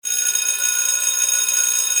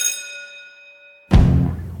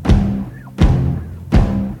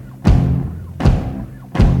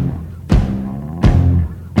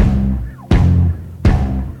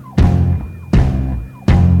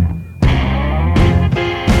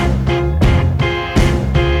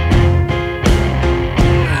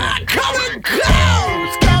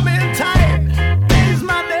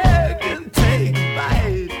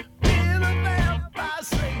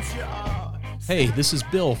Hey, this is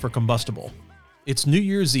Bill for Combustible. It's New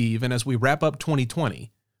Year's Eve, and as we wrap up 2020,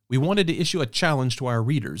 we wanted to issue a challenge to our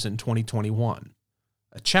readers in 2021.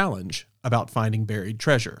 A challenge about finding buried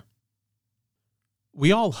treasure.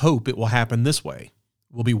 We all hope it will happen this way.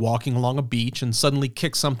 We'll be walking along a beach and suddenly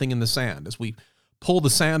kick something in the sand. As we pull the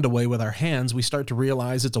sand away with our hands, we start to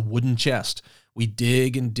realize it's a wooden chest. We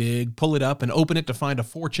dig and dig, pull it up, and open it to find a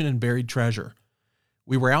fortune and buried treasure.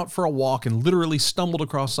 We were out for a walk and literally stumbled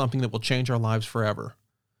across something that will change our lives forever.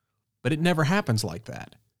 But it never happens like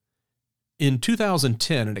that. In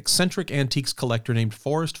 2010, an eccentric antiques collector named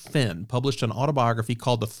Forrest Fenn published an autobiography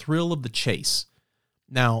called The Thrill of the Chase.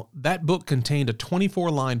 Now, that book contained a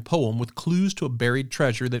 24-line poem with clues to a buried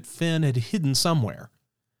treasure that Fenn had hidden somewhere.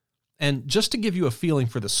 And just to give you a feeling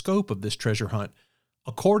for the scope of this treasure hunt,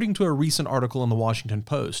 according to a recent article in the Washington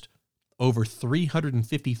Post, over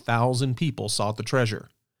 350,000 people sought the treasure.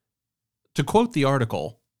 To quote the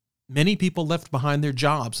article, many people left behind their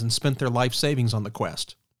jobs and spent their life savings on the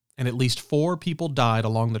quest, and at least 4 people died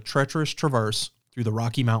along the treacherous traverse through the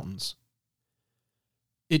Rocky Mountains.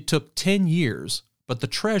 It took 10 years, but the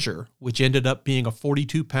treasure, which ended up being a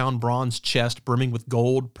 42-pound bronze chest brimming with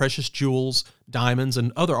gold, precious jewels, diamonds,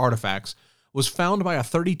 and other artifacts, was found by a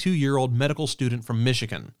 32-year-old medical student from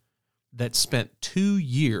Michigan that spent 2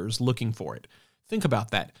 years looking for it. Think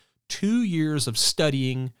about that. 2 years of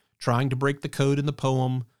studying, trying to break the code in the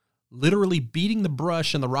poem, literally beating the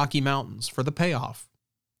brush in the Rocky Mountains for the payoff.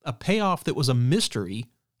 A payoff that was a mystery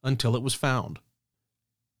until it was found.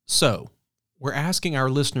 So, we're asking our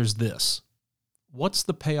listeners this. What's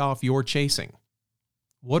the payoff you're chasing?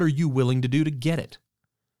 What are you willing to do to get it?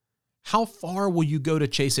 How far will you go to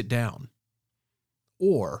chase it down?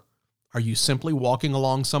 Or are you simply walking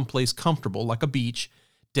along someplace comfortable like a beach,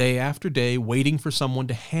 day after day, waiting for someone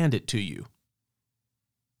to hand it to you?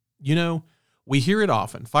 You know, we hear it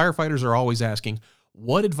often. Firefighters are always asking,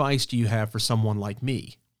 what advice do you have for someone like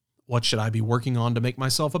me? What should I be working on to make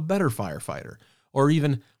myself a better firefighter? Or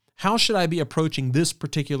even, how should I be approaching this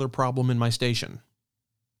particular problem in my station?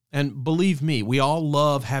 And believe me, we all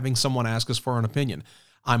love having someone ask us for an opinion.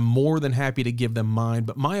 I'm more than happy to give them mine,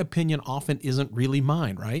 but my opinion often isn't really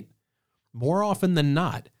mine, right? More often than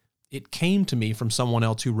not, it came to me from someone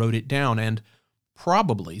else who wrote it down and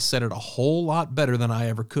probably said it a whole lot better than I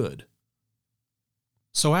ever could.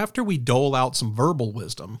 So after we dole out some verbal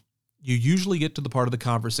wisdom, you usually get to the part of the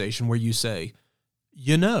conversation where you say,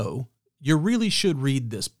 you know, you really should read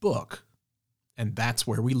this book. And that's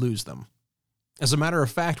where we lose them. As a matter of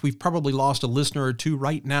fact, we've probably lost a listener or two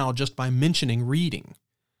right now just by mentioning reading.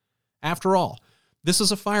 After all, this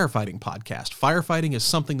is a firefighting podcast. Firefighting is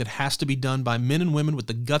something that has to be done by men and women with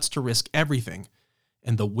the guts to risk everything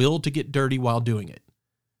and the will to get dirty while doing it.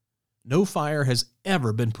 No fire has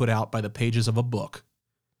ever been put out by the pages of a book.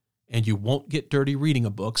 And you won't get dirty reading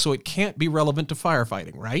a book, so it can't be relevant to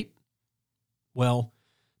firefighting, right? Well,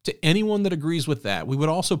 to anyone that agrees with that, we would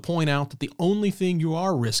also point out that the only thing you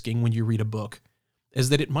are risking when you read a book is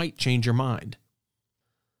that it might change your mind.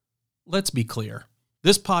 Let's be clear.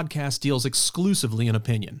 This podcast deals exclusively in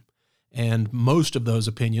opinion, and most of those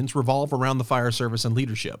opinions revolve around the fire service and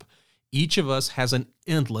leadership. Each of us has an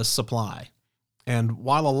endless supply. And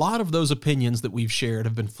while a lot of those opinions that we've shared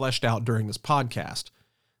have been fleshed out during this podcast,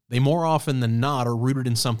 they more often than not are rooted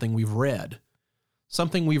in something we've read.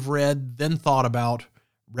 Something we've read, then thought about,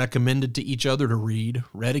 recommended to each other to read,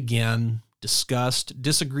 read again, discussed,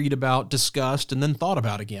 disagreed about, discussed, and then thought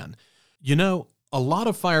about again. You know, a lot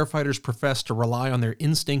of firefighters profess to rely on their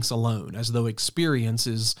instincts alone, as though experience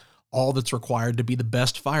is all that's required to be the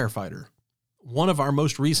best firefighter. One of our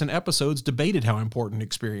most recent episodes debated how important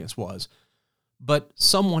experience was. But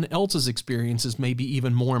someone else's experiences may be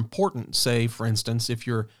even more important, say, for instance, if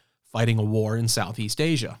you're fighting a war in Southeast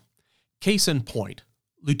Asia. Case in point,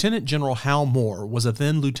 Lieutenant General Hal Moore was a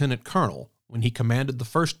then lieutenant colonel when he commanded the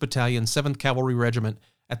 1st Battalion, 7th Cavalry Regiment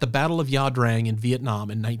at the Battle of Ia Drang in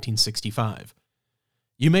Vietnam in 1965.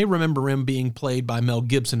 You may remember him being played by Mel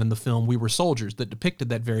Gibson in the film We Were Soldiers that depicted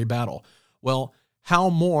that very battle. Well,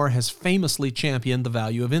 Hal Moore has famously championed the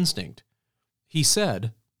value of instinct. He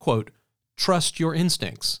said, quote, "Trust your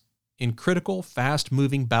instincts. In critical,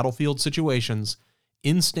 fast-moving battlefield situations,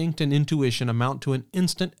 instinct and intuition amount to an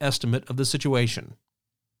instant estimate of the situation."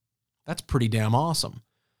 That's pretty damn awesome.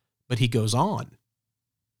 But he goes on.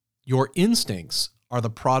 Your instincts are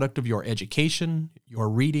the product of your education, your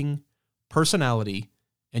reading, personality,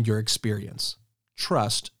 and your experience.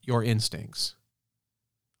 Trust your instincts.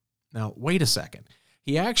 Now, wait a second.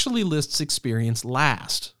 He actually lists experience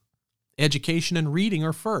last. Education and reading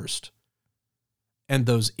are first. And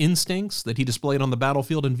those instincts that he displayed on the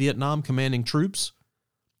battlefield in Vietnam commanding troops,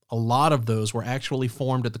 A lot of those were actually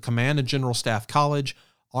formed at the Command and General Staff College,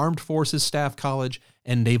 Armed Forces Staff College,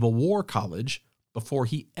 and Naval War College before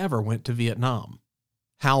he ever went to Vietnam.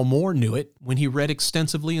 Hal Moore knew it when he read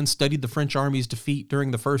extensively and studied the French Army's defeat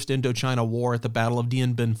during the First Indochina War at the Battle of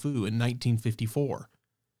Dien Bien Phu in 1954.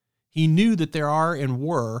 He knew that there are and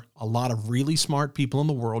were a lot of really smart people in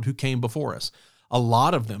the world who came before us. A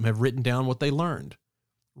lot of them have written down what they learned.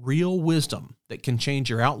 Real wisdom that can change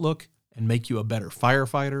your outlook and make you a better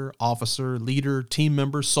firefighter, officer, leader, team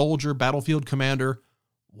member, soldier, battlefield commander,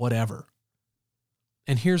 whatever.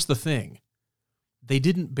 And here's the thing. They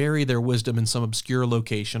didn't bury their wisdom in some obscure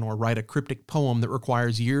location or write a cryptic poem that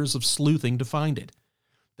requires years of sleuthing to find it.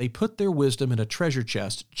 They put their wisdom in a treasure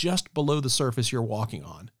chest just below the surface you're walking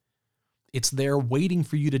on. It's there waiting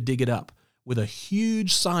for you to dig it up, with a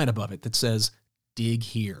huge sign above it that says, "Dig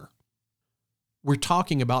here." We're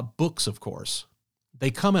talking about books, of course. They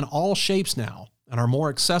come in all shapes now and are more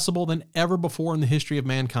accessible than ever before in the history of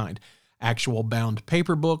mankind. Actual bound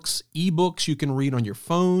paper books, e-books you can read on your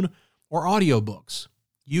phone, or audiobooks.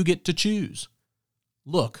 You get to choose.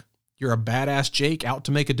 Look, you're a badass Jake out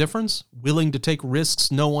to make a difference, willing to take risks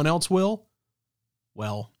no one else will?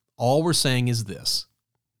 Well, all we're saying is this.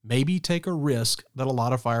 Maybe take a risk that a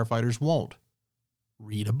lot of firefighters won't.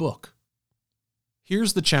 Read a book.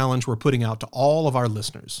 Here's the challenge we're putting out to all of our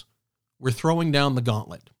listeners. We're throwing down the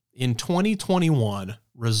gauntlet. In 2021,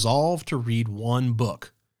 resolve to read one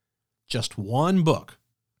book. Just one book.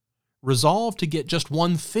 Resolve to get just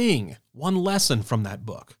one thing, one lesson from that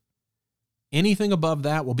book. Anything above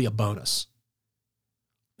that will be a bonus.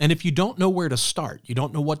 And if you don't know where to start, you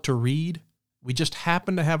don't know what to read, we just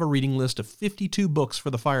happen to have a reading list of 52 books for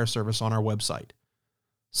the fire service on our website.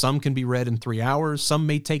 Some can be read in 3 hours, some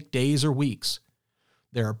may take days or weeks.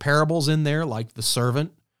 There are parables in there like The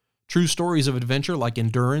Servant, true stories of adventure like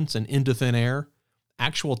Endurance and Into Thin Air,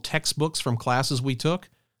 actual textbooks from classes we took,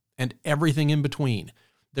 and everything in between.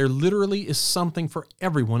 There literally is something for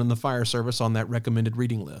everyone in the fire service on that recommended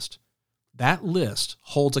reading list. That list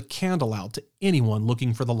holds a candle out to anyone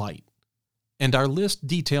looking for the light. And our list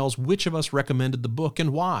details which of us recommended the book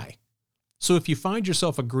and why. So if you find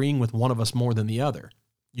yourself agreeing with one of us more than the other,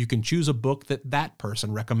 you can choose a book that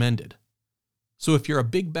person recommended. So if you're a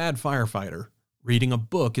big bad firefighter, reading a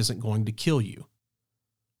book isn't going to kill you.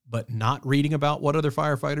 But not reading about what other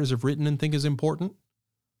firefighters have written and think is important?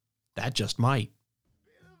 That just might.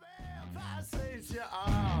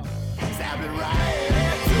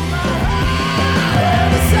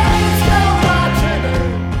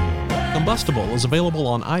 Combustible is available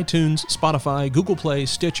on iTunes, Spotify, Google Play,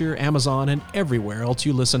 Stitcher, Amazon, and everywhere else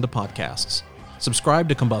you listen to podcasts. Subscribe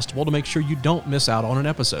to Combustible to make sure you don't miss out on an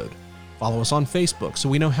episode. Follow us on Facebook so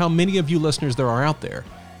we know how many of you listeners there are out there,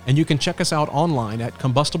 and you can check us out online at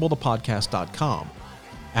combustiblethepodcast.com.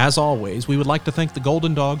 As always, we would like to thank the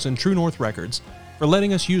Golden Dogs and True North Records for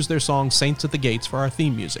letting us use their song Saints at the Gates for our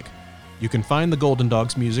theme music. You can find the Golden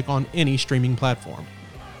Dogs music on any streaming platform.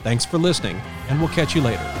 Thanks for listening, and we'll catch you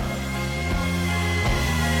later.